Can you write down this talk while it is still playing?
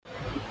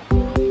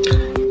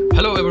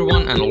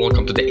everyone, and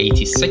welcome to the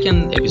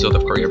 82nd episode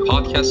of Career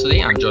Podcast.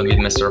 Today, I'm joined with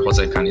Mr.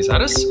 Jose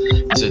Canizares.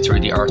 He's a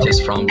 3D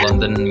artist from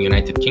London,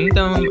 United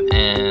Kingdom,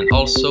 and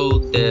also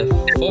the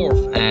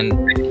fourth.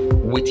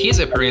 And with his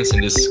appearance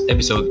in this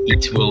episode,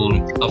 it will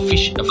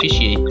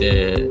officiate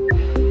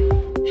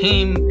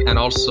him and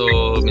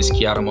also Miss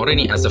Chiara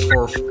Morini as the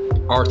fourth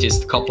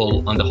artist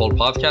couple on the whole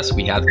podcast.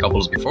 We had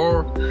couples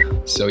before,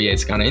 so yeah,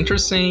 it's kind of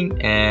interesting.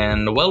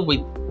 And well, with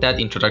that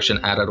introduction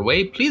out of the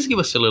way, please give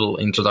us a little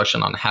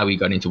introduction on how you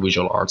got into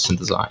visual arts and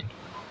design.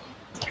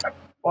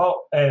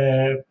 Well,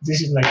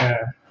 this is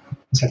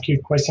it's a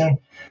cute question.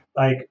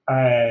 I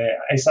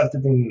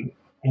started in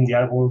the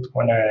art world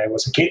when I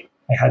was a kid.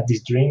 I had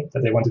this dream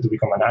that I wanted to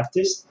become an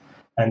artist,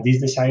 and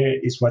this desire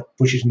is what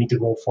pushes me to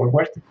go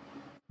forward.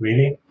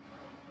 Really,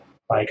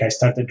 I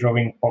started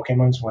drawing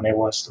Pokemons when I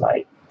was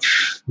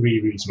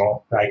really, really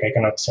small. I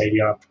cannot say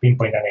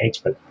pinpoint an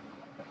age, but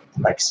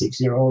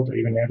 6-year-old or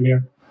even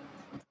earlier.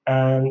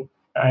 And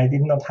I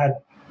did not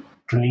have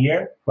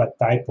clear what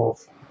type of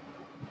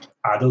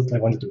adult I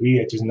wanted to be.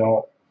 I just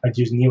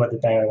knew at the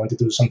time I wanted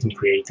to do something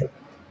creative.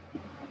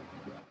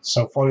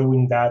 So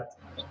following that,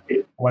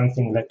 one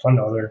thing led to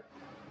another,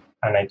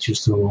 and I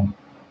chose to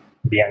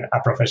be a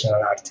professional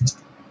artist.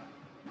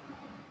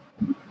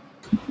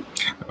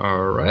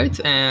 All right,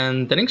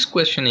 and the next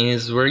question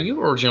is, were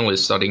you originally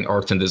studying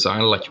art and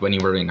design when you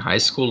were in high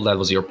school? That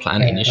was your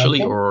plan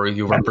initially, or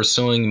you were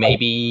pursuing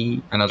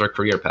maybe another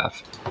career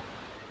path?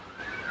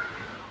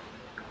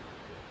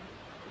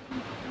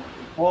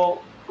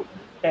 Well,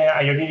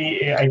 I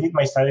did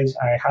my studies.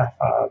 I have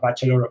a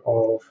Bachelor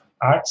of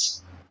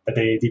Arts that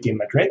I did in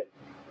Madrid,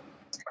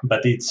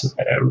 but it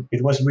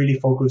was really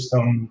focused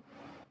on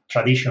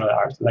traditional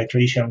art, like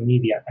traditional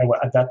media.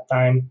 At that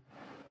time,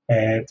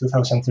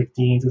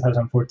 2013,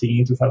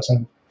 2014,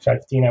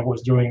 2015, I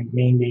was drawing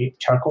mainly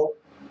charcoal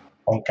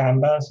on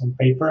canvas, on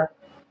paper,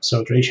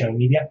 so traditional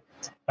media.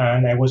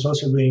 And I was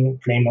also doing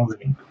clay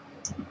modeling,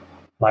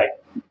 like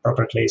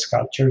proper clay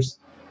sculptures.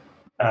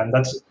 And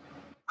that's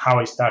how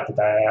I started.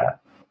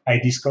 I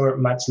discovered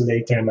much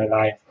later in my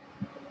life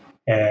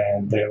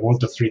the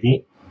world of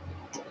 3D.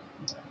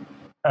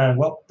 And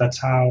well,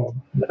 that's how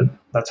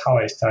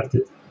I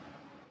started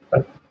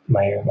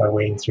my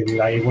way in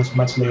 3D. It was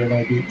much later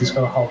when I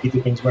discovered how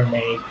video games were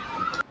made,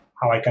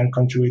 how I can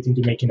contribute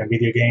into making a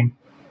video game.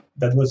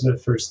 That was the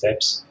first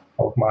steps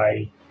of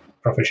my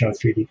professional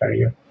 3D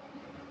career.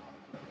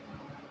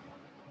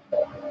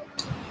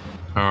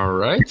 All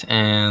right,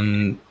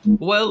 and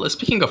well,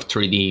 speaking of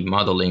 3D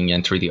modeling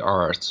and 3D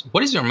art,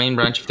 what is your main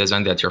branch of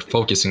design that you're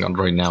focusing on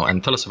right now?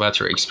 And tell us about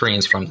your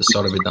experience from the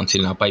start of it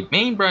until now. By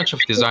main branch of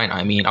design,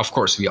 I mean, of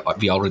course,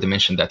 we already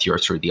mentioned that you're a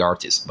 3D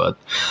artist, but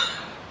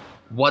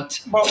what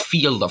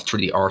field of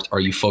 3D art are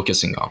you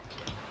focusing on?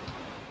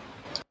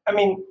 I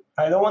mean,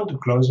 I don't want to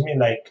close me.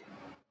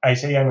 I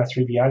say I'm a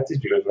 3D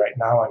artist because right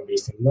now I'm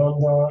based in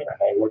London and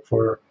I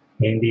work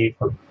mainly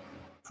for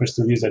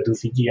studios that do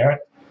CG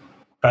art.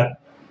 But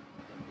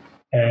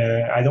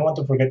I don't want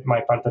to forget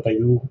my part that I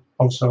do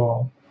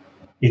also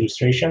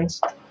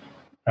illustrations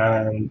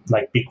and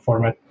big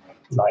format,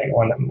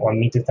 1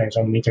 meter times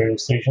 1 meter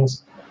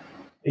illustrations.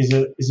 Is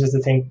just the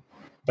thing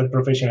that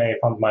professionally I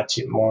found much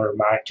more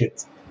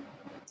market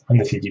on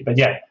the 3D. But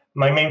yeah,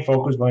 my main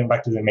focus, going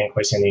back to the main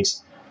question,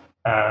 is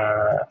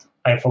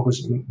I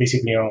focus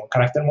basically on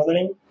character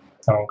modeling,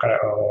 on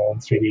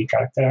 3D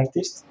character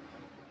artist.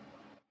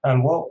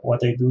 And well,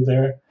 what I do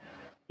there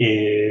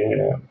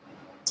is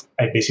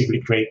I basically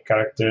create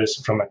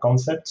characters from a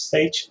concept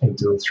stage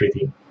into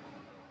 3D.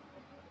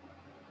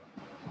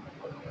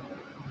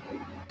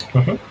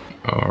 Mm-hmm.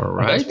 All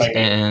right,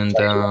 and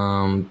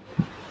all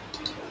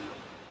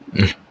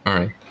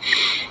right.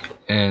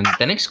 And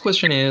the next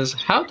question is,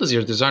 how does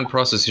your design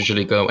process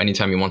usually go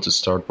anytime you want to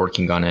start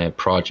working on a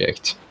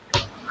project?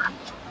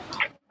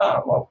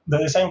 Well, the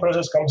design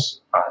process comes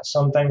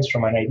sometimes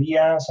from an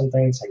idea,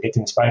 sometimes I get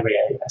inspired by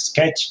a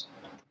sketch.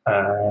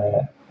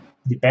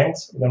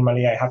 Depends.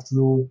 Normally I have to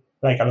do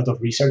a lot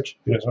of research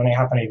because when I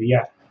have an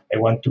idea, I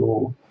want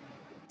to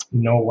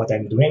know what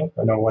I'm doing,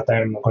 know what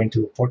I'm going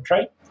to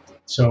portray.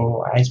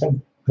 So I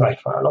spend a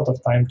lot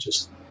of time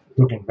just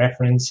looking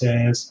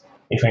references.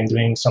 If I'm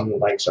doing some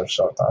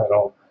sort I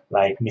don't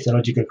know,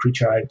 mythological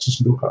creature, I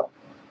just look up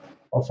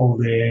of all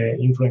the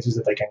influences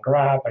that I can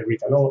grab. I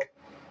read a lot.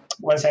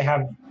 Once I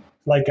have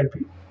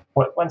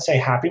once I'm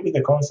happy with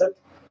the concept,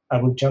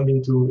 I will jump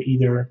into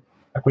either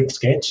a quick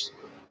sketch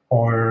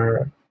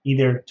or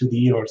either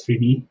 2D or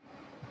 3D.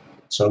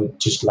 So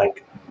just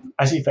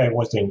as if I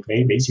was doing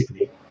clay,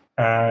 basically.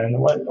 And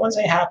once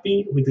I'm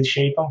happy with the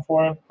shape and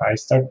form, I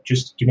start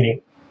just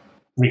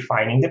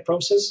refining the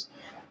process.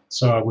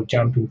 So I would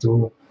jump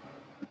into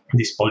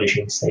this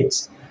polishing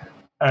stage.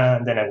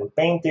 And then I would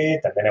paint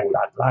it, and then I would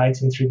add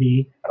lights in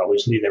 3D, and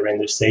obviously the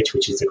render stage,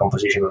 which is the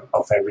composition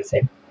of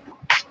everything.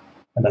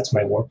 And that's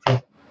my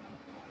workflow.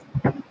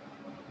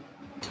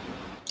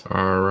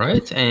 All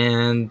right,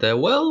 and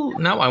well,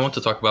 now I want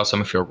to talk about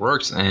some of your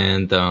works,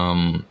 and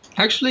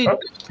actually,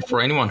 for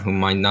anyone who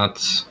might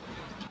not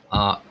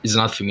is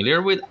not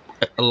familiar with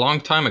a long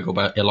time ago,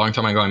 I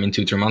mean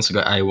 2-3 months ago,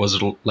 I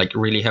was like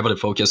really heavily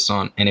focused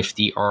on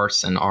NFT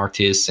arts and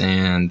artists,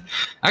 and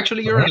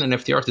actually you're an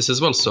NFT artist as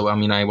well. So I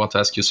mean, I want to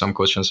ask you some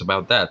questions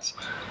about that.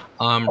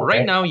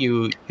 Right now,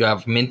 you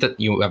have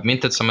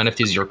minted some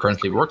NFTs. You're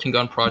currently working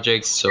on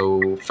projects.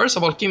 So first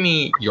of all, give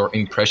me your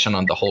impression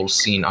on the whole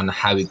scene, on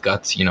how you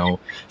got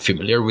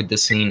familiar with the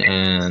scene,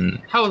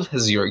 and how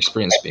has your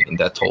experience been in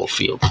that whole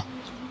field?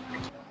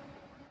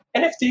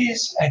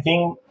 NFTs, I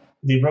think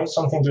they brought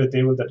something to the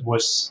table that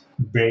was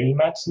very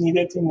much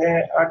needed in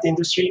the art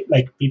industry.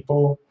 Like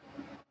people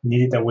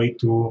needed a way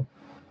to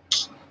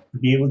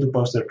be able to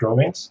post their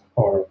drawings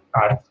or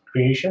art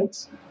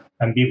creations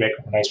and be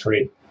recognized for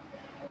it.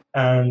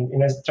 And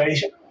in a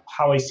tradition,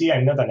 how I see,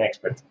 I'm not an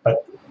expert,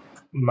 but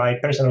my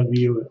personal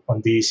view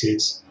on this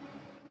is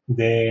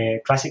the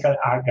classical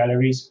art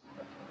galleries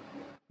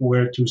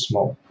were too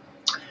small.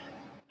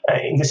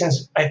 In the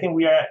sense, I think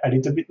we are a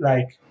little bit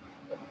like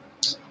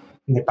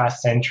in the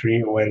past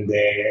century when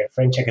the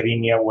French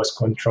academia was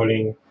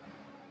controlling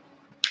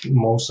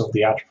most of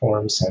the art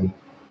forms and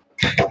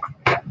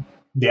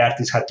the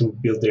artists had to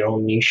build their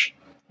own niche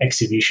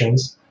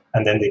exhibitions,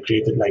 and then they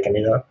created like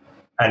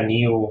a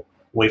new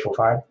wave of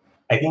art.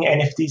 I think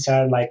NFTs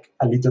are like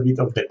a little bit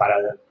of the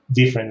parallel,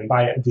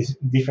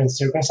 different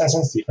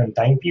circumstances, different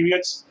time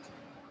periods,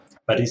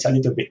 but it's a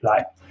little bit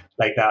like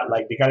that.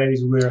 Like the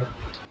galleries were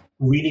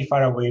really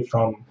far away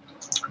from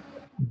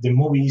the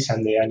movies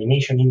and the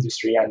animation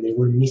industry, and they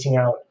were missing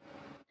out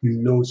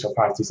loads of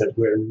artists that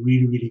were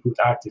really, really good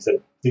artists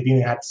that they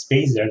didn't have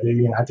space there. They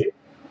didn't have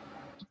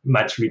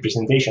much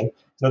representation.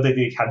 Not that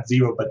they had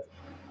zero, but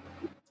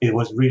it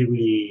was really,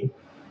 really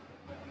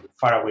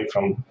far away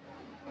from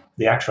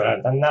the actual art.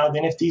 And now the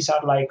NFTs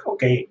are like,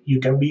 okay, you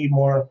can be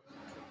whatever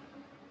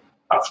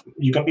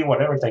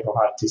type of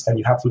artist, and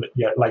you have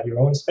like your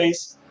own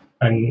space,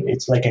 and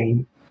it's like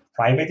a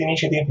private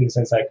initiative in the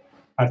sense like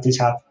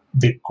artists have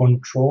the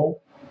control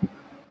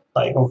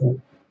like of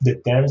the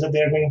terms that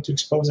they're going to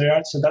expose their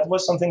art. So that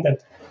was something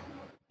that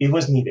it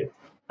was needed,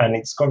 and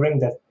it's covering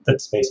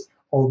that space.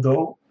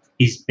 Although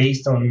it's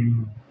based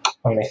on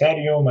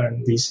Ethereum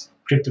and these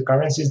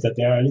cryptocurrencies that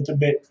they are a little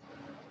bit,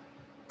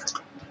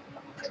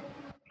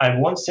 I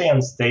won't say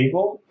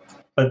unstable,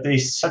 but there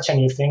is such a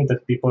new thing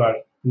that people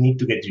need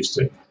to get used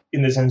to it.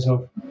 In the sense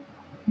of,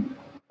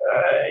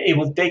 it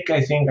will take,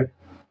 I think,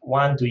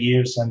 1-2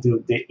 years until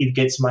it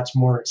gets much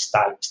more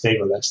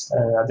stabilized.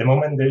 At the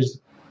moment,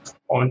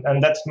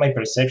 and that's my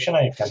perception.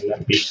 I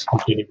can be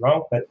completely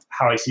wrong, but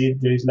how I see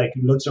it, there is like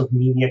lots of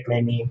media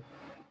claiming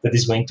that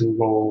is going to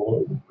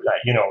go,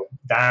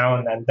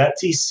 down, and that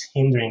is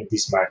hindering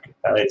this market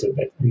a little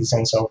bit. In the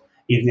sense of,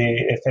 if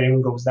the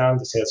Ethereum goes down,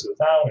 the sales go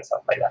down and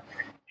stuff like that.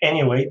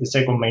 Anyway, the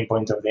second main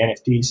point of the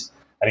NFTs,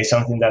 and it's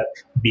something that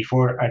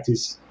before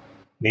artists,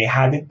 they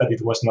had it, but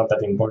it was not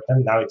that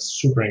important. Now it's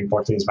super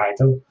important, it's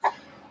vital,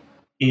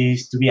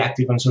 is to be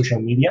active on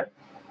social media.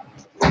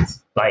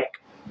 Like,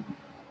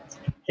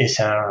 is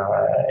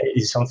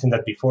something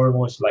that before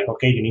was like,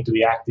 okay, you need to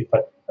be active,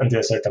 but until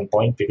a certain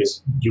point,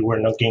 because you were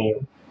not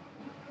gaining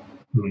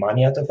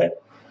money out of it,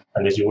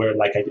 unless you were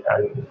like an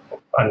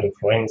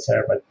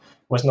influencer, but it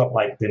was not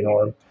like the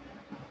norm.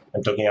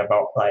 I'm talking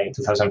about like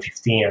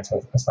 2015 and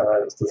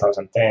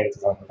 2010,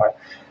 2005.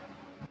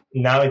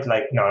 Now it's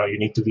like, no, you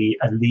need to be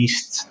at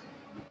least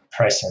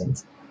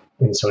present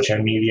in social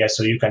media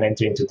so you can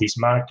enter into these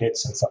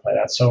markets and stuff like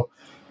that. So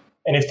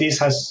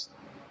NFTs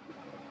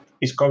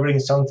is covering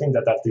something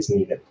that is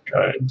needed.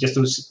 Just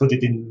to put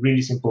it in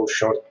really simple,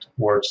 short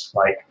words,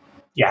 like,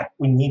 yeah,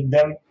 we need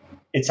them.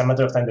 It's a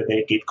matter of time that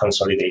they get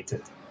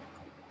consolidated.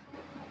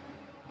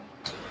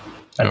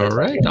 All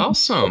right,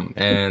 awesome.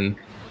 And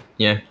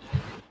yeah.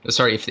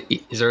 Sorry,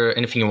 is there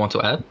anything you want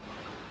to add?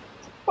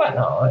 Well,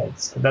 no,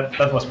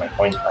 that was my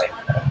point. I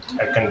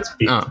can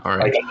speak, all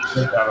right. I can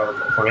speak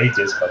for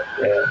ages,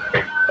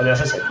 but as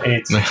I said,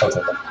 it's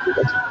something that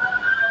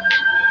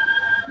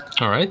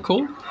all right,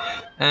 cool.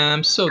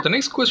 So the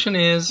next question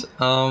is,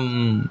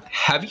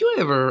 have you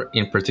ever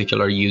in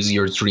particular used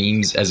your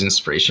dreams as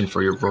inspiration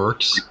for your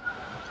works?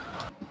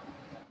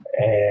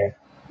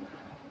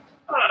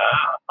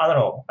 I don't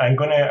know. I'm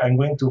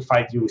going to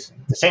fight you with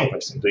the same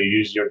question. Do you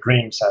use your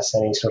dreams as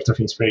any sort of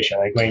inspiration?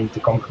 I'm going to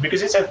come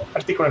because it's a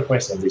particular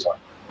question, this one.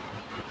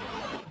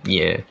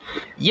 Yeah.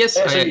 Yes,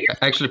 I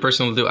actually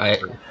personally do.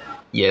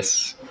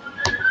 Yes.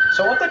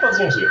 So what type of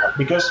dreams do you have?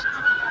 Because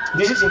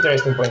this is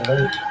interesting point.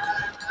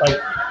 Like,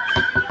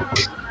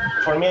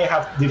 for me, I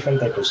have different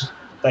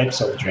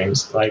types of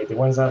dreams. Like the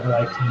ones that are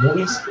like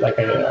movies, like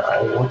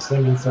I watch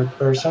them in third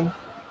person.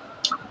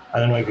 I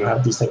don't know if you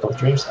have this type of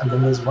dreams. And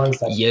then there's ones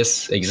that...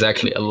 Yes,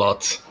 exactly, a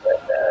lot.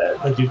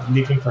 That you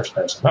live in first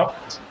person, no?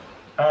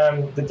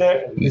 The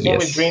thing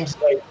with dreams,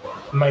 like,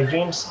 my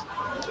dreams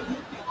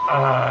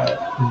are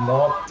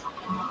not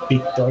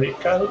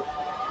pictorial.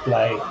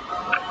 Like,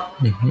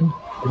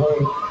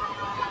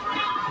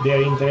 they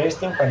are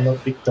interesting, but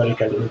not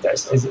pictorially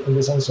interesting. In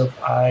the sense of,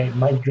 I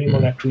might dream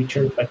on a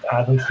creature, but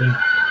I don't think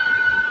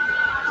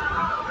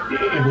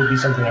it would be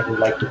something I would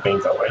like to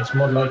paint over. It's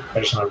more like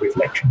personal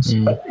reflections.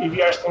 Mm. But if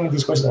you're asking me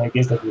this question, I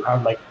guess that you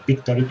have like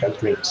pictorial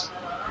dreams.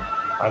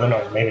 I don't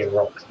know, maybe I'm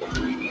wrong.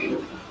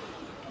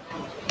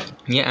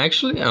 Yeah,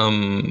 actually,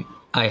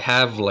 I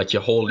have like a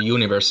whole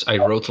universe. I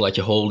wrote like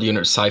a whole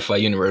sci-fi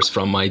universe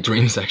from my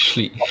dreams,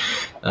 actually,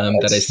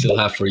 that I still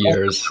have for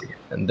years.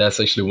 And that's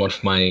actually one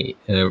of my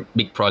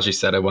big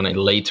projects that I want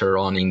to later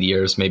on in the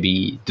years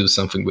maybe do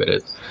something with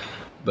it.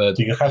 But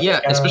Do you have yeah,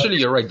 like especially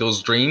you're right.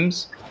 Those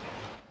dreams.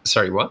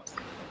 Sorry, what?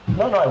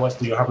 No, I was.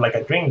 Do you have like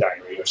a dream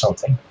diary or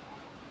something?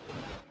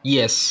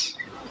 Yes,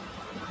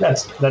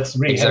 That's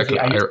really exactly.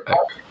 healthy.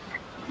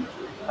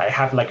 I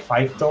have like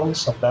 5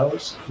 tones of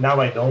those. Now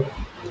I don't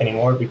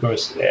anymore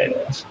because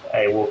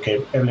I woke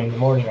up early in the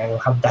morning. I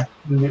don't have that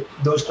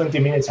those 20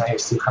 minutes. I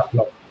still have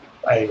not.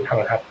 I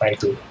haven't had time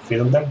to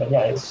fill them. But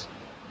yeah, it's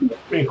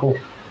pretty cool.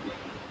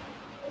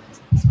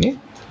 Yeah.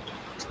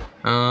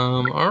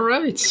 All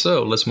right,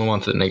 so let's move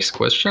on to the next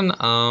question.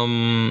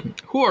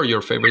 Who are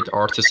your favorite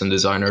artists and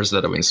designers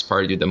that have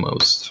inspired you the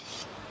most?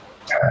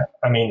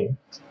 I mean,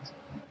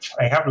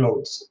 I have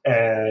loads.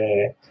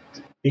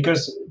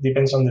 Because it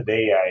depends on the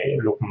day, I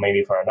look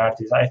maybe for an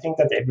artist. I think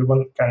that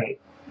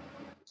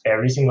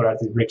every single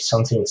artist brings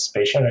something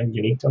special and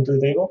unique onto the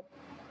table.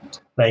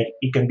 Like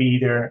it can be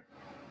either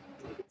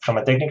from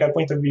a technical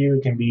point of view,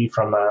 it can be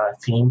from a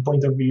theme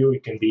point of view,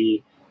 it can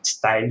be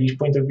stylish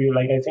point of view.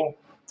 Like I think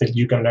that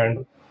you can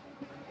learn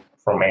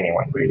from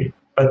anyone really.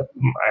 But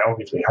I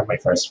obviously have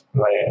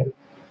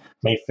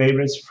my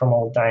favorites from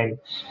all time.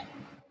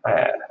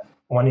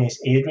 One is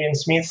Adrian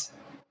Smith.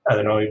 I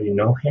don't know if you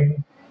know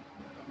him.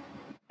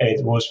 He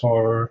worked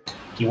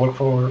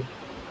for,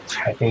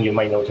 I think you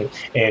might know him,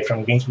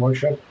 from Games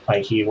Workshop.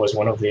 Like he was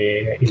one of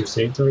the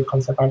illustrator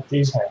concept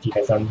artists, and he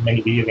has done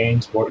many video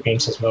games, board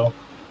games as well.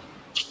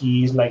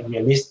 He's like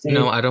realistic.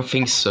 No, I don't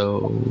think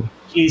so.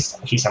 He's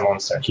a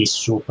monster. He's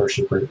super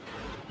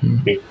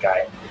big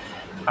guy.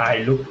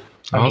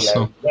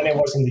 Awesome. When I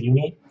was in the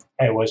uni,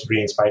 I was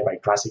really inspired by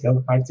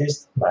classical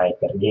artists like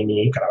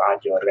Bernini,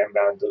 Caravaggio,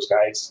 Rembrandt, those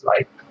guys,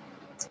 like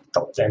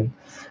top 10.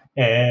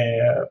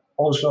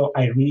 Also,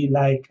 I really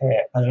like,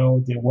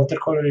 the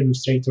watercolor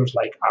illustrators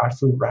like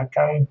Arthur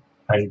Rackham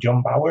and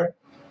John Bauer,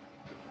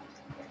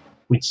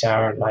 which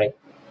are like,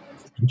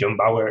 John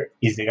Bauer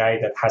is the guy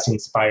that has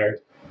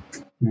inspired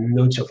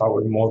loads of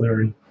our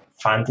modern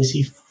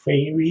fantasy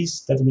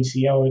fairies that we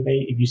see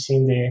nowadays. If you've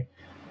seen the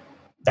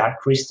Dark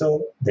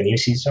Crystal, the new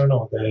season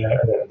of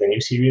the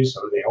new series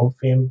or the old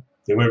film,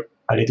 they were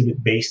a little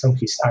bit based on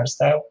his art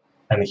style.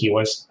 And he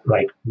was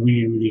like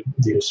really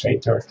the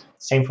illustrator.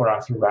 Same for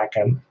Arthur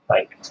Rackham,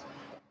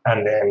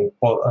 and then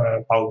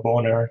Paul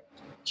Bonner.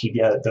 He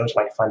did those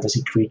like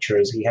fantasy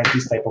creatures. He had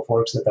this type of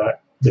works that are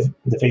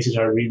the faces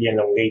are really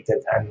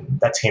elongated, and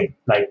that's him.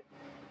 Like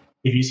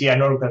if you see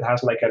an orc that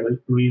has like a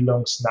really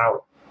long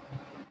snout,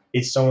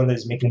 it's someone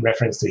that's making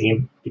reference to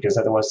him because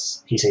that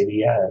was his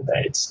idea, and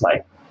it's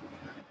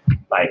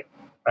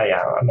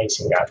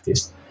amazing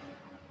artist.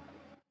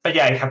 But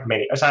yeah, I have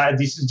many. So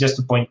this is just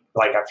to point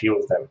like a few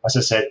of them. As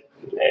I said,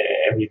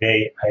 every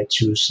day I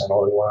choose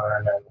another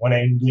one, and when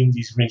I'm doing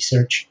this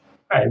research,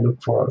 I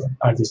look for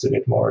artists to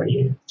get more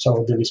in.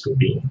 So the list could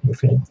be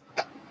infinite.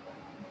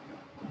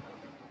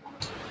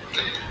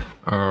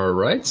 All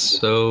right.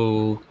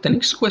 So the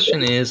next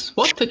question is,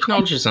 what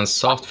technologies and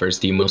softwares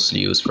do you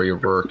mostly use for your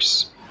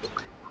works?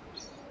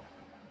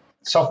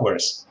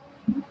 Softwares.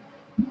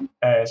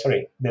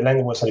 Sorry, the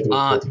line was a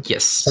little bit.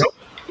 Yes. Sorry?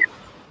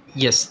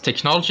 Yes,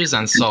 technologies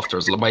and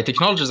softwares. By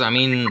technologies, I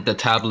mean the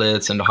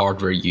tablets and the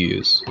hardware you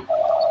use.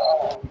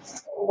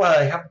 Well,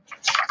 I have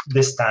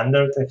the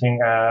standard, I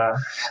think,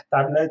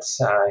 tablets.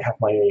 I have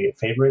my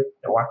favorite,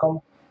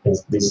 Wacom.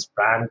 This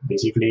brand,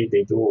 basically,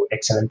 they do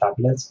excellent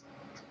tablets.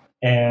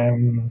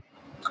 And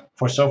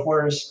for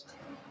softwares,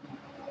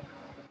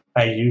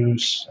 I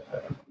use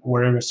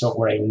whatever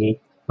software I need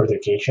for the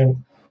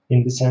occasion.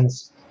 In the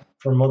sense,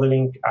 for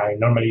modeling, I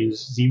normally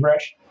use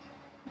ZBrush,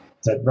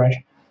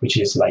 which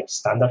is like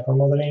standard for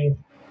modeling.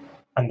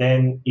 And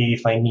then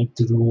if I need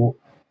to do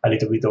a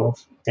little bit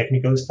of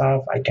technical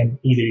stuff, I can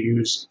either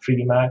use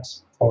 3D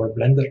Max or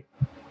Blender.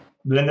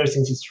 Blender,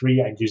 since it's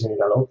free, I'm using it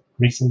a lot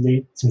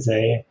recently. Since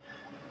the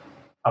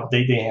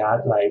update they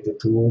had, like the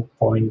 2.7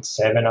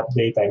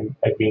 update,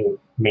 I've been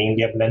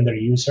mainly a Blender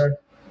user,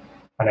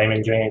 and I'm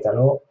enjoying it a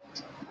lot.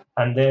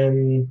 And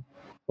then,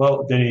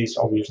 well, there is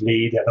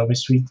obviously the Adobe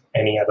Suite,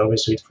 any Adobe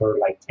Suite for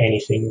like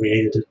anything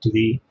related to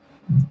 2D,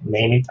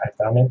 name it, I've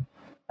done it.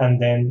 And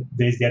then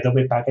there's the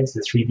Adobe package,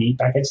 the 3D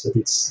package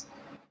that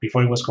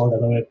before it was called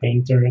Adobe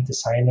Painter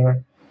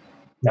Designer.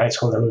 Now it's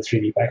called Adobe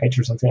 3D package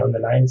or something on the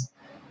lines.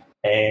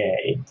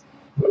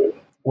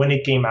 When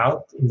it came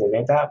out in the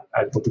beta,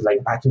 I put it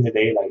like back in the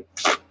day, like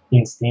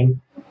in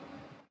Steam.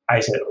 I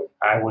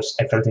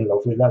felt in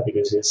love with that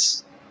because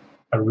it's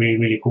a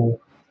really cool,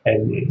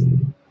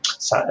 and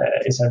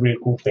it's a really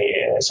cool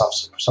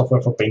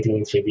software for painting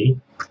in 3D,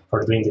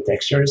 for doing the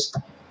textures.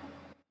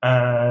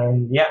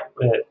 And yeah,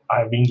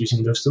 I've been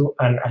using those two,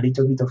 and a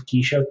little bit of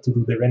Keyshot to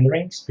do the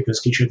renderings,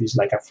 because Keyshot is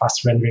like a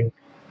fast rendering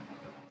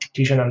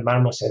Fusion and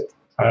Marmoset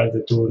are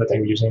the two that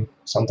I'm using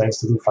sometimes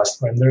to do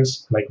fast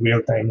renders, like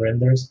real-time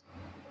renders.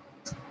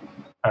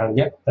 And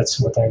yeah, that's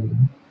what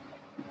I'm.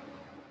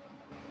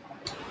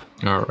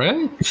 All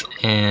right.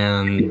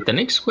 And the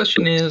next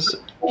question is,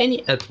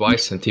 any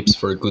advice and tips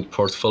for a good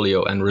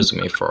portfolio and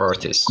resume for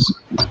artists?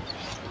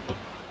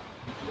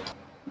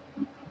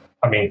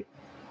 I mean,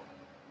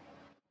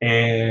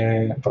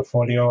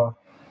 portfolio,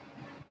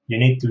 you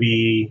need to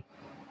be.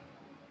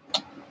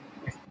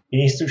 It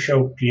needs to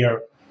show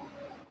clear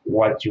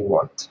what you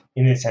want,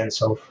 in the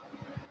sense of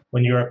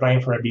when you're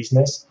applying for a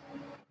business,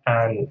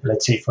 and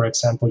let's say, for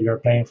example, you're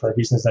applying for a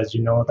business that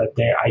you know that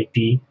their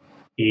IP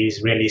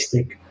is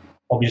realistic.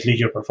 Obviously,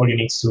 your portfolio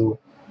needs to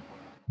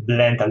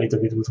blend a little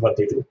bit with what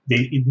they do.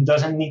 It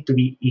doesn't need to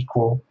be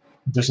equal.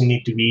 It doesn't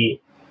need to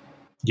be,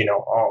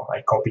 oh,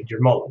 I copied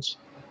your models.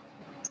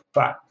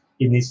 But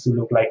it needs to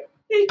look like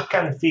it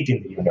can fit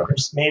in the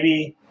universe.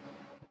 Maybe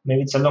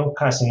it's a long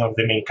casting of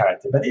the main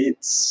character, but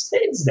it's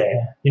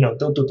there,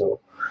 toe to toe.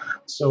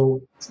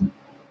 So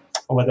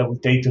what I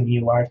would say to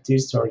new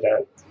artists or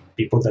that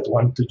people that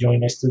want to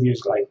join a studio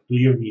is like, do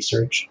your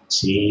research,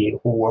 see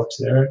who works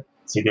there,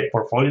 see the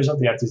portfolios of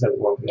the artists that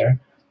work there,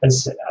 and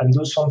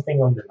do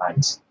something on the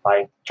lines.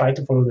 Like try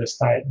to follow the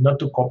style, not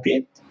to copy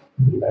it,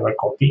 never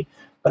copy,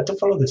 but to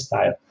follow the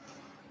style.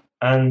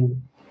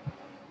 And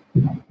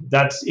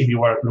that's if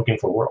you are looking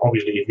for work.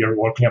 Obviously, if you're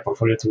working a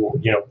portfolio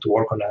to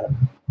work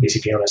on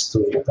basically on a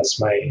studio,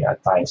 that's my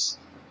advice.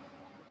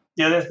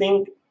 The other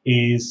thing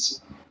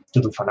is to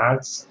do fan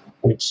arts,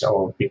 which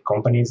are big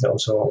companies that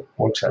also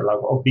works a lot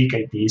of big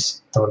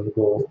IPs. Don't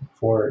go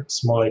for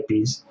small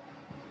IPs.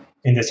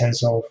 In the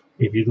sense of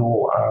if you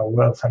do a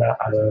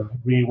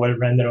really well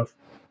render of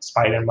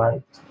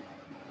Spider-Man,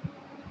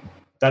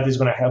 that is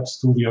going to help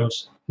to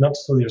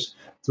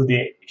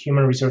the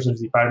human resources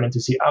department to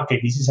see,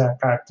 okay, this is a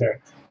character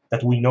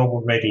that we know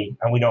already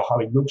and we know how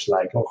it looks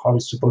like or how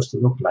it's supposed to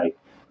look like.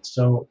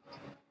 So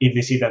if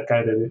they see that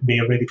character, they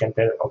already can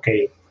tell,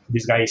 okay,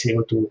 this guy is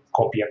able to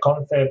copy a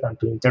concept and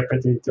to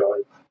interpret it,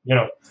 or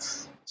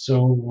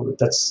so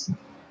that's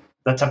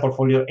a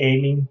portfolio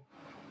aiming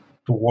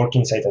to work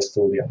inside a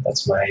studio.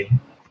 That's my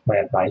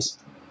advice.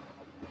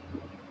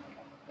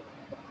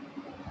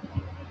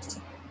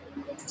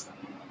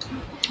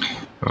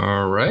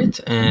 All right.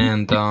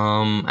 And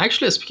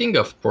actually, speaking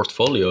of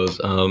portfolios,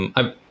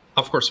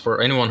 of course, for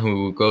anyone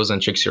who goes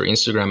and checks your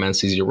Instagram and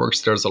sees your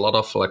works, there's a lot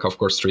of, of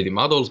course, 3D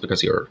models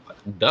because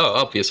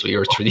obviously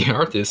you're a 3D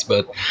artist,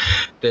 but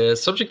the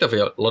subject of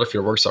a lot of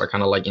your works are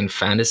kind of like in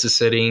fantasy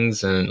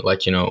settings and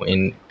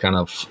in kind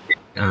of,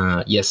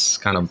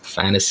 kind of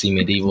fantasy,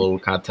 medieval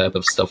kind of type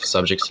of stuff,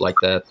 subjects like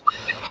that.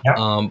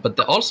 Yeah. But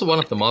also one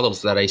of the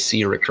models that I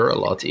see recur a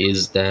lot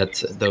is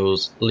that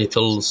those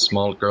little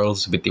small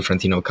girls with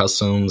different,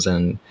 costumes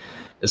and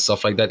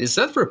stuff like that. Is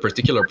that for a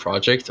particular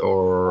project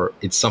or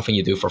it's something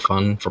you do for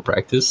fun, for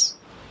practice?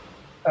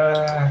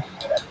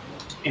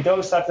 It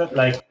all started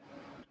like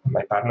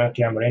my partner,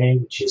 Kira Moreni,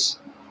 which is,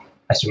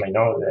 as you may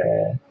know,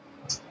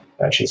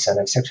 she's an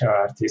exceptional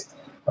artist.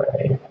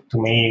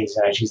 To me,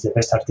 she's the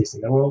best artist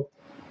in the world.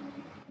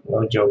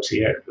 No jokes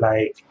here.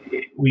 Like,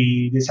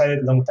 we decided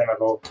a long time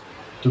ago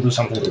to do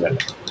something together.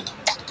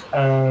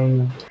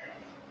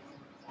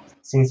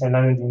 Since I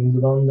landed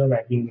in London,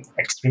 I've been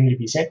extremely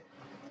busy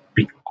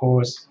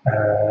because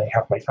I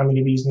have my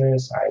family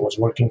business. I was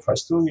working for a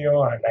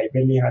studio, and I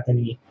barely had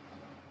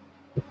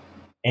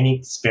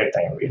any spare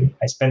time, really.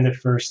 I spent the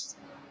first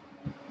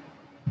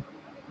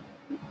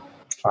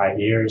 5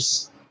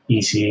 years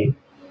easy,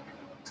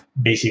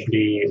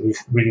 basically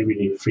with really,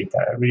 really free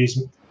time, really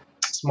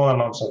small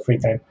amounts of free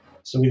time.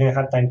 So we didn't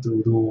have time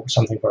to do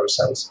something for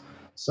ourselves.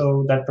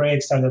 So that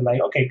project started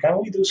like, okay,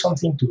 can we do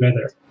something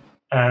together?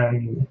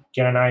 And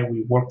Kira and I,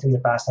 we worked in the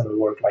past and we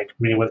worked like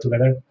really well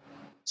together.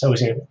 So we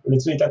said,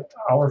 let's do it at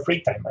our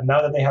free time. And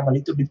now that they have a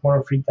little bit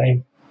more free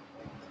time,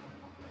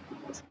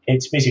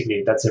 it's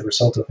basically, that's the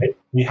result of it.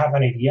 We have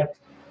an idea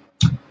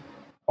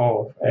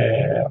of,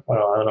 I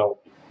don't know,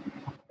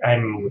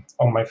 I'm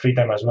on my free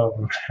time as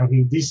well.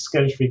 This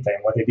scarce free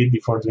time, what I did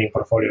before doing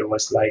portfolio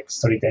was like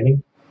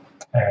storytelling.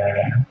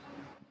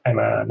 I'm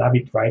an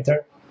avid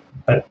writer,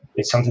 but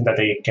it's something that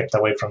I kept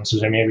away from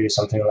social media,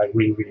 something like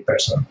really, really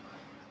personal.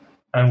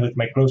 And with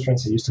my close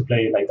friends, I used to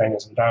play like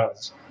Dungeons and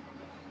Dragons,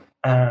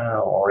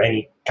 or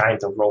any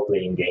kind of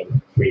role-playing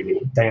game,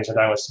 really. Dungeons and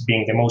Dragons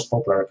being the most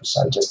popular, because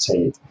I'll just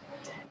say it.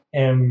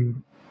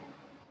 And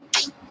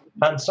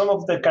some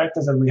of the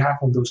characters that we have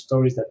on those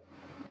stories,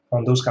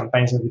 on those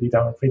campaigns that we did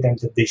on free time,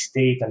 that they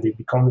stayed and they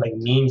become like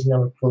memes in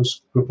our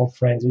close group of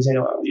friends. We said,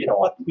 well, you know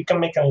what, we can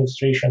make an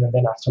illustration and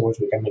then afterwards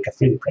we can make a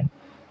 3D print.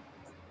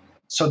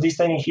 So these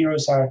tiny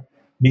heroes are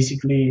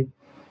basically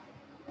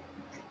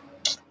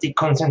the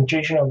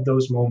concentration of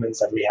those moments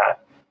that we had.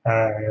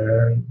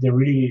 They're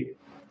really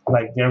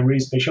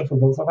special for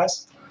both of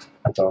us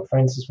and to our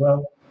friends as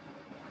well.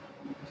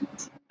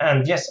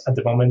 And yes, at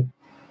the moment,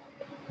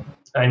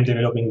 I'm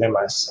developing them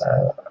as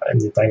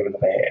with the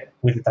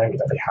time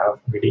that I have,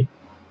 really,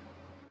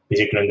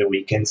 basically on the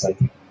weekends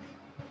and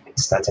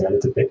starting a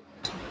little bit.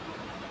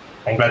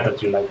 I'm glad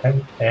that you like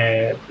them.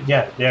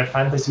 Yeah, they are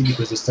fantasy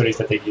because the stories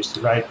that they used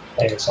to write,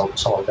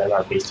 some of them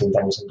are based in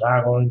Dungeons and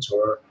Dragons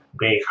or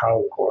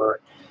Greyhawk or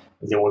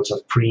the Worlds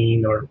of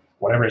Kryn or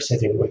whatever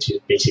setting, which is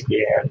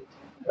basically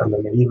on the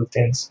medieval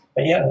things.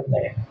 But yeah,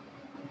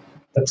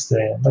 that's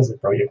the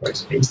project where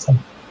it's based on.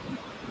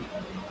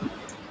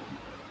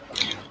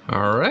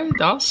 All right,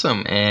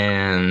 awesome.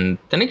 And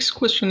the next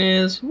question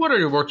is, what are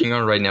you working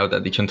on right now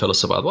that you can tell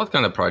us about? What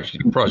kind of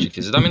project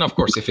is it? I mean, of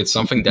course, if it's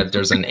something that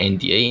there's an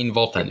NDA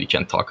involved and we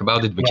can talk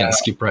about it, we can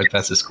skip right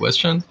past this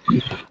question.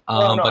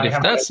 But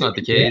if that's not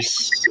the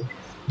case...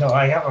 No,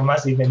 I have a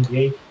massive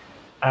NDA.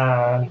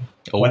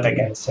 What I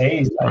can say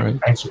is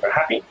I'm super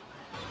happy.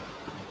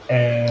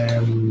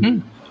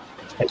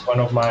 It's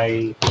one of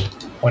my,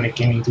 when I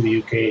came into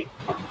the UK,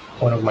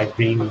 one of my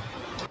dream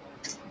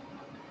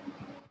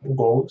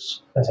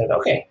goals. I said,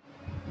 okay,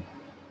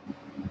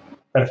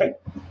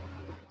 perfect.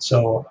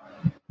 So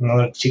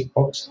another check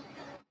box.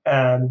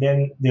 And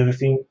then the other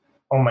thing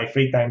on my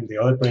free time, the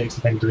other projects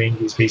that I'm doing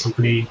is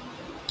basically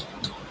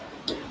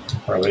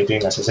probably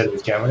doing, as I said,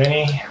 with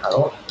Germany a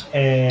lot.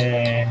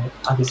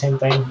 At the same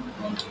time,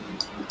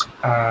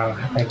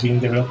 I've been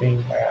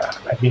developing,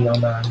 I've been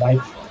on a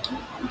live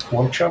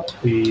workshop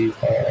with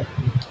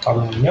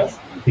Pablo Muñoz,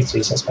 which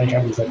is a Spanish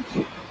artist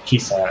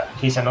that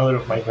he's another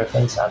of my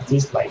reference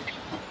artists, like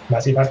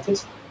massive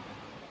artist.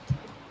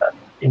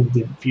 In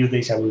the few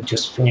days I will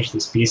just finish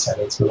this piece and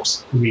it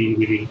looks really,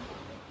 really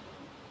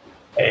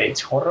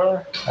it's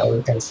horror,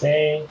 I can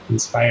say,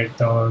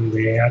 inspired on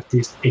the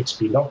artist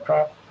H.P.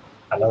 Lovecraft,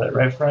 another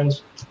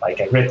reference. Like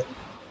I read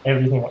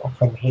everything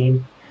from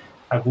him,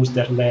 Auguste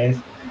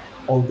Derleth,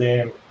 all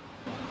the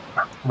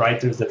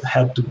writers that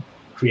helped to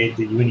create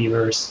the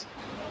universe,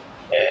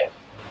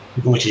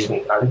 which is a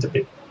little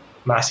bit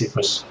massive,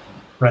 was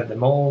read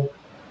them all.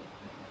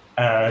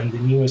 And the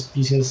newest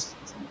pieces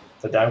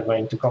that are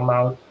going to come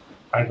out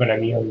are going to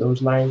be on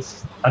those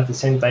lines. At the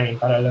same time, in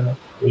parallel,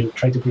 we'll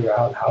try to figure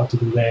out how to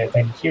do the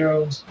Tiny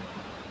Heroes.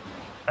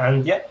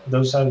 And yeah,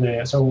 those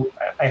are so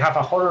I have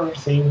a horror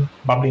thing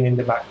bubbling in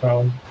the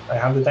background. I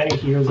have the Tiny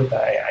Heroes that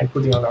I'm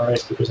putting on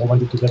RS because I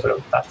wanted to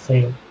develop that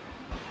thing.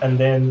 And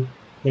then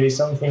there is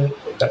something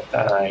that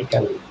I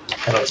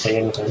cannot say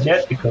anything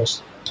yet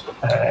because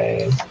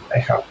I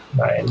have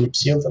my lip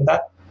sealed on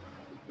that,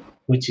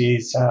 which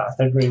is a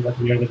third project that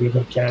we are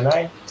developing, Kian and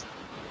I.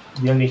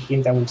 The only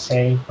hint I will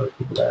say for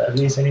people that are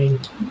listening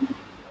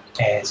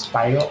is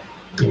Spyro.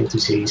 You need to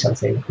see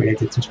something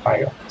related to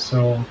Spyro.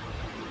 So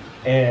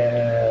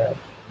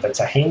that's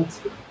a hint.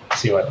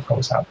 See what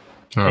comes out.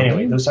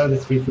 Anyway, those are the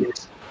three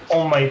things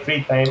on my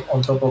free time,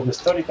 on top of the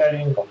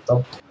storytelling, on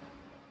top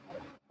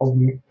of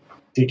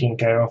taking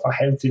care of a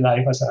healthy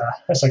life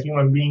as a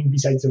human being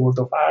besides the world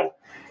of art.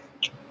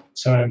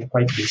 So I'm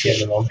quite busy at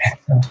the moment.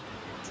 A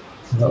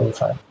lot of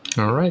fun.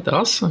 All right,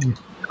 awesome.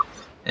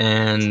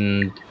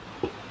 And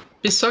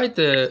beside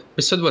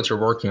what you're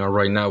working on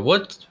right now,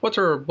 what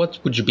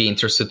would you be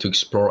interested to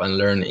explore and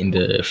learn in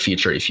the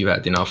future if you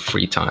had enough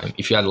free time?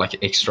 If you had like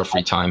extra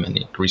free time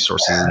and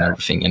resources and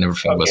everything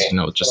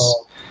was just.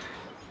 So,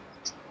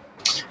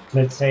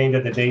 let's say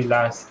that the day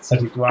lasts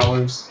 32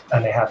 hours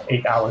and I have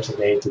 8 hours a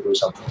day to do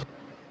something.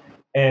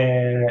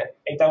 8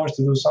 hours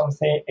to do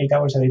something, 8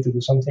 hours a day to do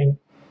something.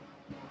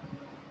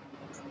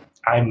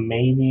 I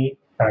maybe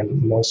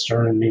and most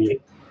certainly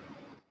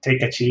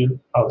take a chill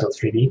out of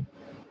 3D.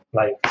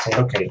 Like say,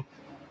 okay,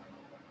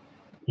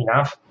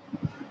 enough.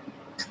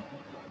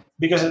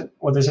 Because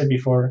what I said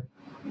before,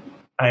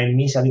 I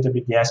miss a little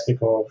bit the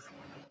aspect of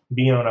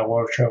being on a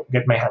workshop,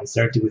 get my hands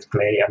dirty with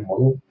clay and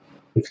model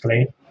with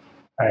clay.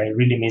 I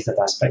really miss that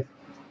aspect.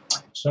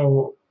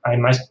 So I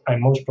most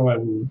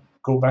probably will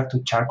go back to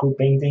charcoal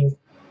painting.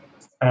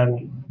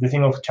 And the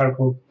thing of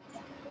charcoal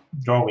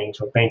drawings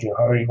or painting,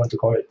 however you want to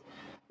call it,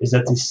 is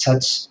that it's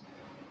such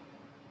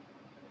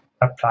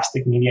a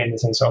plastic media in the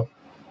sense of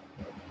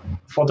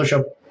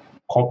Photoshop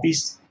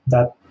copies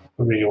that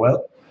really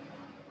well,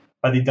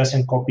 but it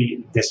doesn't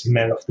copy the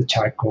smell of the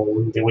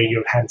charcoal, the way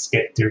your hands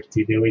get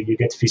dirty, the way you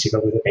get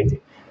physical with the painting.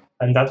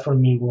 And that for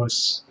me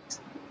was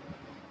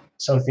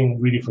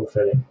something really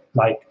fulfilling.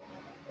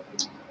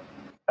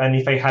 And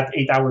if I had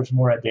 8 hours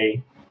more a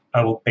day,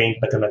 I would paint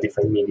but on a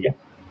different media.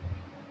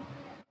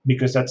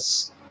 Because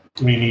that's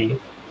really,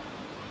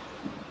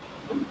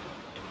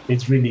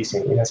 it's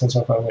releasing in a sense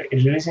of a way.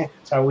 It's releasing.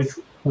 So with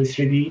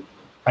 3D,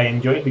 I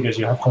enjoy it because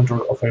you have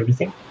control of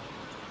everything,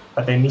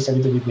 but I miss a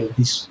little bit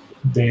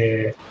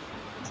the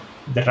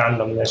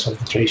randomness of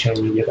the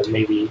traditional media that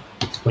maybe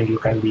when you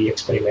can be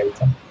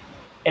experimental.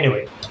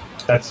 Anyway,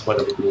 that's what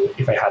I would do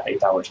if I had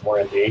 8 hours more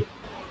a day.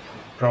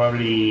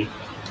 Probably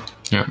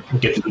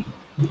get fit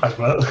as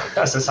well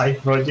as a side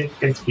project,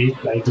 get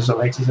fit, like do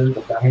some exercise,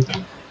 but damn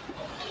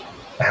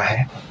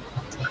it.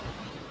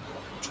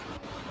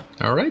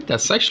 All right,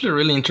 that's actually a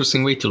really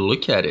interesting way to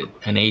look at it.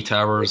 And 8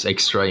 hours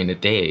extra in a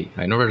day.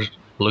 I never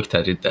looked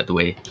at it that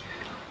way.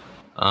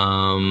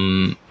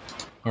 All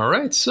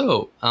right,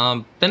 so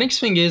the next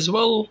thing is,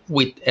 well,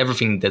 with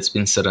everything that's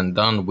been said and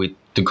done with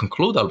to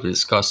conclude all we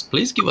discussed,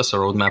 please give us a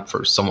roadmap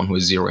for someone who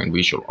is zero in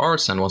visual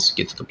arts and wants to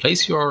get to the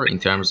place you are in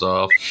terms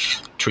of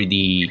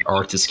 3D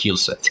artist skill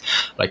set.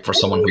 Like for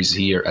someone who is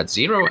here at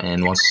zero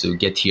and wants to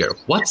get here,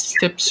 what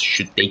steps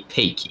should they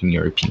take, in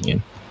your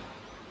opinion?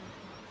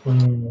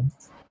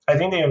 I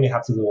think they only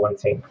have to do one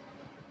thing.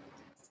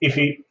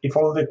 If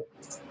all the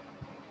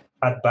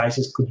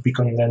advices could be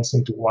condensed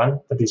into one,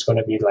 that is going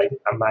to be like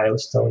a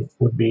milestone,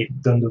 would be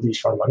don't do this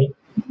for money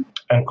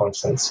and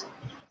constants.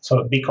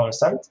 So be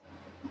constant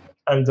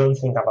and don't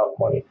think about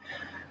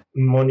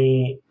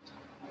money.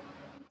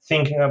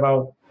 Thinking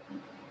about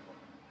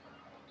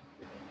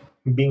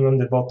being on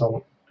the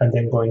bottom and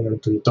then going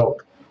onto the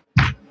top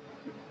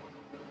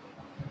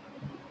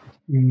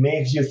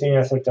makes you think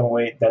a certain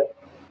way that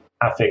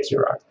affects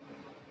your art.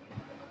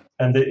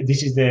 And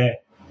this is the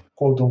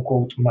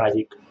quote-unquote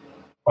magic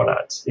on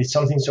arts. It's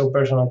something so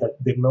personal that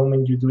the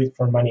moment you do it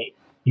for money,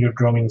 your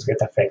drawings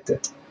get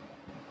affected.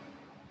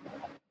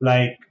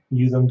 Like,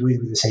 you don't do it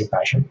with the same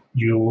passion.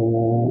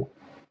 You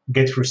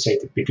get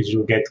frustrated because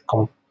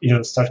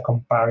you'll start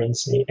comparing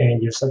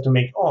and you start to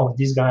make,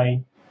 this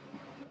guy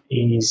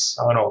is,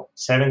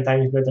 7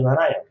 times better than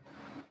I am.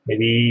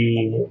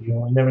 Maybe you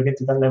will never get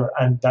to that level.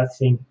 And that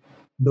thing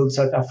builds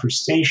up a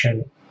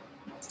frustration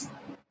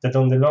that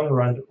on the long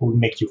run will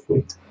make you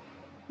quit.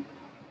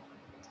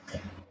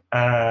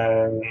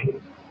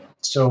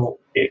 So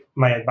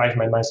my advice,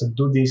 my mindset,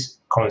 do this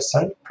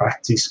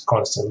practice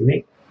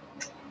constantly,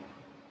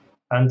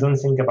 and don't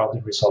think about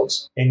the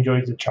results.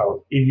 Enjoy the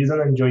travel. If you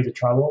don't enjoy the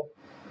travel,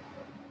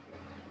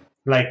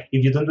 like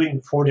if you don't do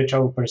it for the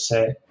travel per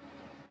se,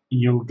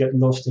 you get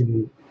lost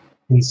in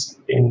paths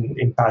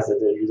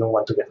that you don't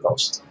want to get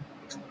lost.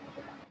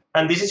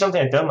 And this is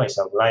something I tell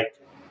myself, like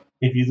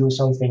if you do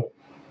something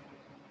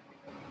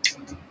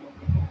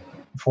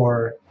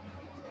for,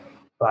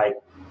 like,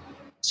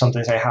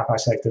 sometimes I have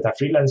selected a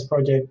freelance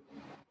project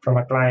from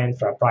a client,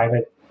 for a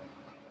private,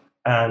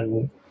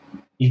 and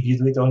if you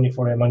do it only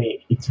for the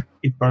money,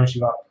 it burns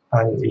you up,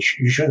 and you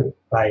shouldn't.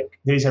 Like,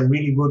 there is a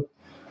really good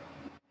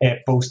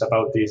post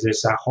about this.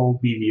 There's a whole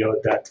video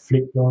that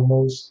Flip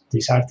Normals,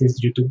 this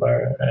artist,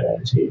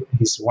 YouTuber,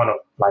 he's one of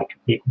like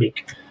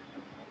big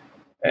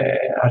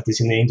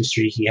artists in the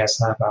industry. He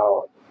has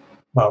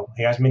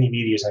he has many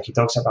videos, and he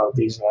talks about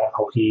this,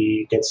 how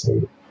he gets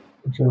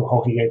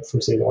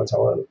frustrated once in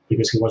a while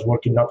because he was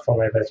working not for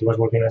but he was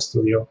working in a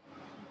studio.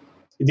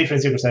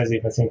 Different circumstances,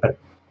 different thing, but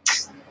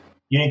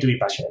you need to be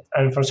passionate.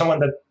 And for someone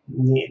that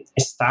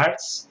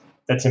starts,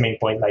 that's the main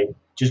point. Like,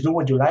 just do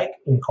what you like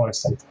in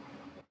constant.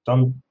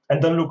 Don't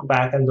look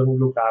back and don't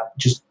look up.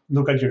 Just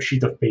look at your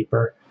sheet of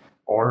paper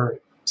or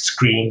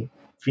screen,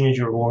 finish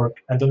your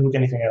work, and don't look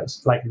anything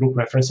else. Like, look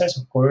references,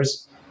 of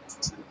course,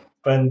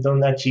 but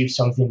don't achieve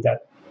something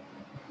that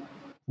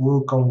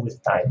will come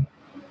with time.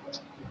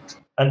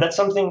 And that's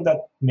something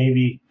that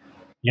maybe,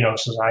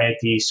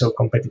 society is so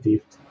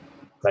competitive.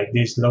 Like,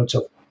 there's loads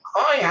of,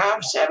 I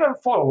have 7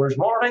 followers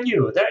more than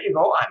you. There you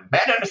go. I'm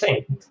better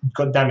thing.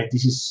 God damn it.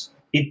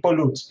 It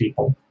pollutes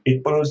people.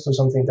 It pollutes to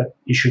something that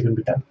it shouldn't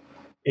be done.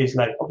 It's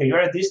like, okay, you're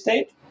at this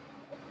stage.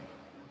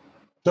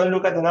 Don't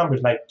look at the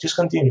numbers. Like, just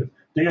continue.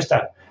 Do your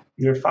stuff.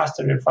 You're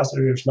faster,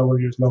 you're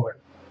slower.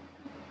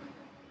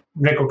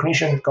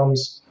 Recognition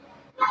comes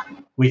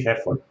with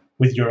effort,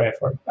 with your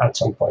effort at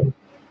some point.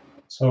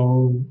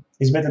 So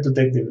it's better to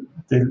take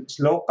the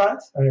slow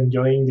path and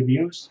enjoying the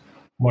views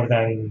more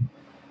than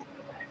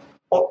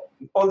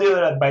all the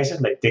other advices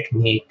like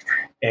technique,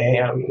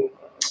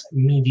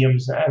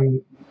 mediums,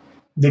 and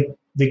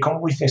they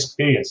come with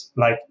experience.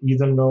 Like, you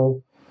don't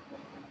know.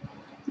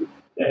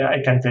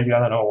 I can tell you, I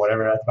don't know,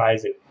 whatever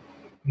advice,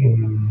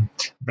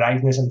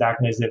 brightness and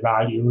darkness, the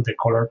value, the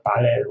color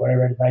palette,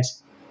 whatever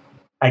advice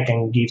I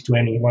can give to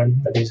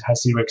anyone that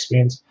has zero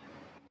experience.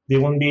 They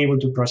won't be able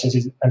to process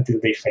it until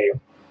they fail,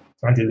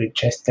 until they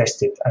just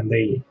test it.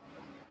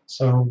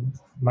 So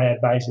my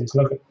advice is,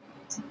 look,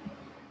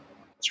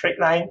 straight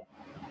line,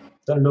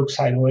 don't look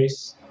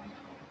sideways,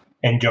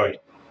 enjoy.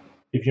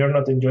 If you're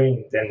not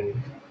enjoying,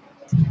 then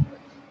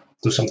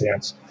do something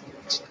else.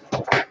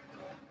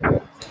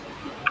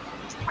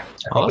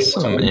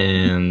 Awesome.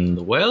 And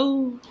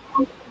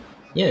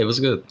yeah, it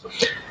was good.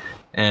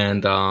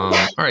 And all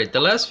right, the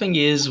last thing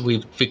is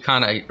we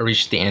kind of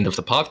reached the end of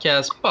the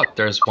podcast, but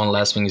there's one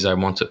last thing is I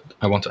want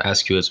to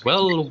ask you as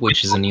well,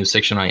 which is a new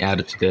section I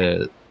added to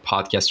the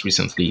podcast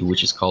recently,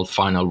 which is called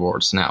Final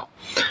Words Now.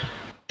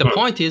 The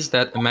point is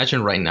that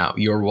imagine right now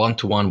you're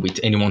one-to-one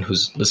with anyone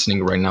who's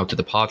listening right now to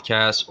the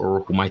podcast, or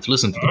who might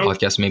listen to the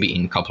podcast maybe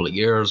in a couple of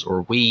years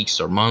or weeks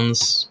or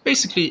months,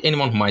 basically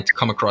anyone who might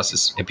come across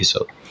this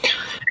episode.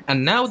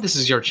 And now this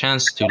is your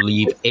chance to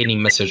leave any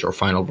message or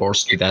final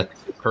words to that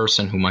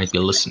person who might be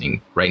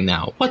listening right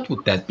now. What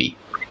would that be?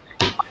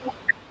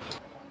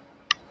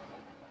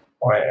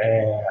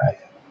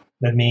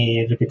 Let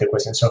me repeat the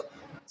question. So,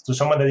 to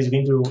someone that is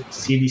going to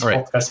see this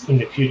podcast in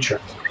the future.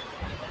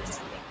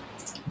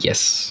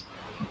 Yes.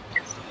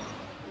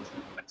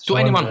 To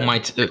anyone who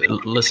might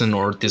listen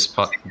or this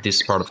part of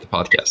the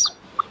podcast.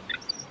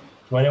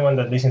 to anyone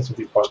that listens to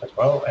this podcast,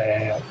 well,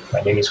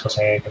 my name is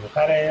Jose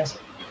Canizares.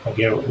 I'm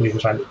here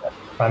with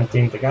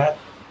Ranting the Gat.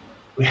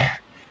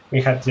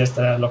 We had just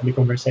a lovely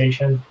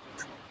conversation.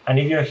 And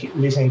if you're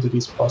listening to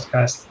this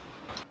podcast,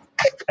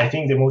 I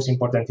think the most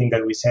important thing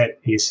that we said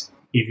is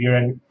if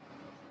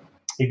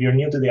you're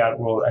new to the art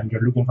world and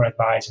you're looking for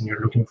advice and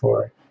you're looking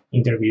for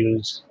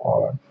interviews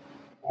or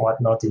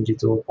whatnot in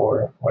YouTube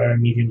or whatever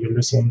medium you're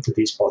listening to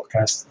this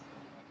podcast,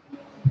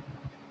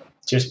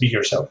 just be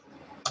yourself.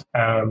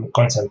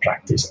 Constant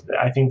practice.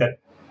 I think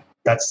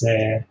that's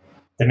the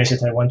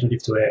message I want to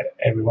give to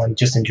everyone.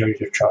 Just enjoy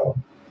your travel.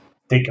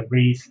 Take a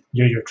breath,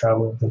 enjoy your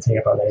travel, don't think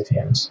about anything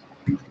else.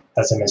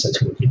 That's the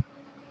message we'll give.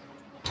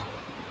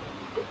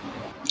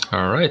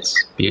 All right.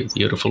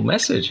 Beautiful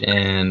message.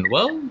 And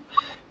well,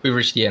 we've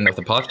reached the end of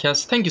the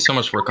podcast. Thank you so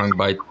much for coming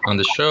by on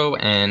the show.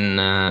 And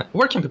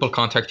where can people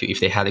contact you if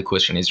they had a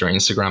question? Is your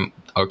Instagram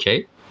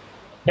okay?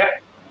 Yeah.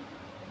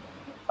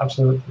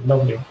 Absolutely.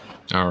 Lovely.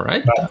 All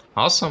right.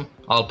 Awesome.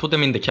 I'll put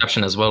them in the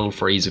caption as well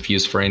for ease of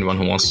use for anyone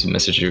who wants to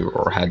message you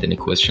or had any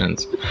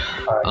questions.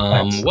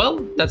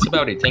 Well, that's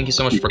about it. Thank you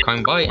so much for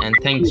coming by, and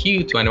thank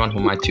you to anyone who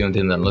might tune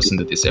in and listen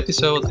to this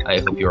episode. I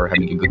hope you are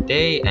having a good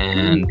day,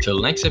 and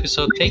until next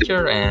episode, take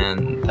care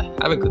and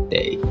have a good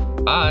day.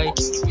 Bye.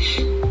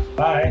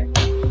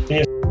 Bye.